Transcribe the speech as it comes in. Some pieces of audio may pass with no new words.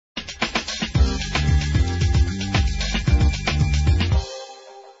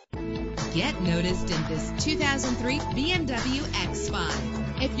get noticed in this 2003 BMW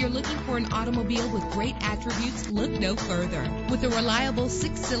X5. If you're looking for an automobile with great attributes, look no further. With a reliable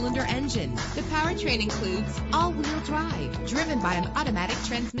 6-cylinder engine, the powertrain includes all-wheel drive, driven by an automatic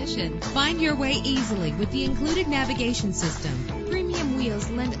transmission. Find your way easily with the included navigation system. Premium wheels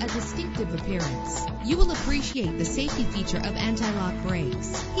lend a distinctive appearance. You will appreciate the safety feature of anti-lock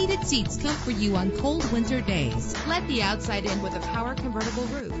brakes. Heated seats comfort you on cold winter days. Let the outside in with a power convertible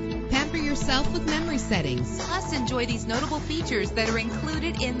roof. Pamper yourself with memory settings. Plus, enjoy these notable features that are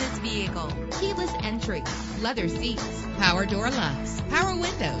included in this vehicle: keyless entry, leather seats, power door locks, power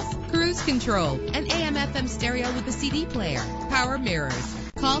windows, cruise control, an AM/FM stereo with a CD player, power mirrors.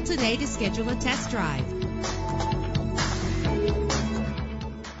 Call today to schedule a test drive.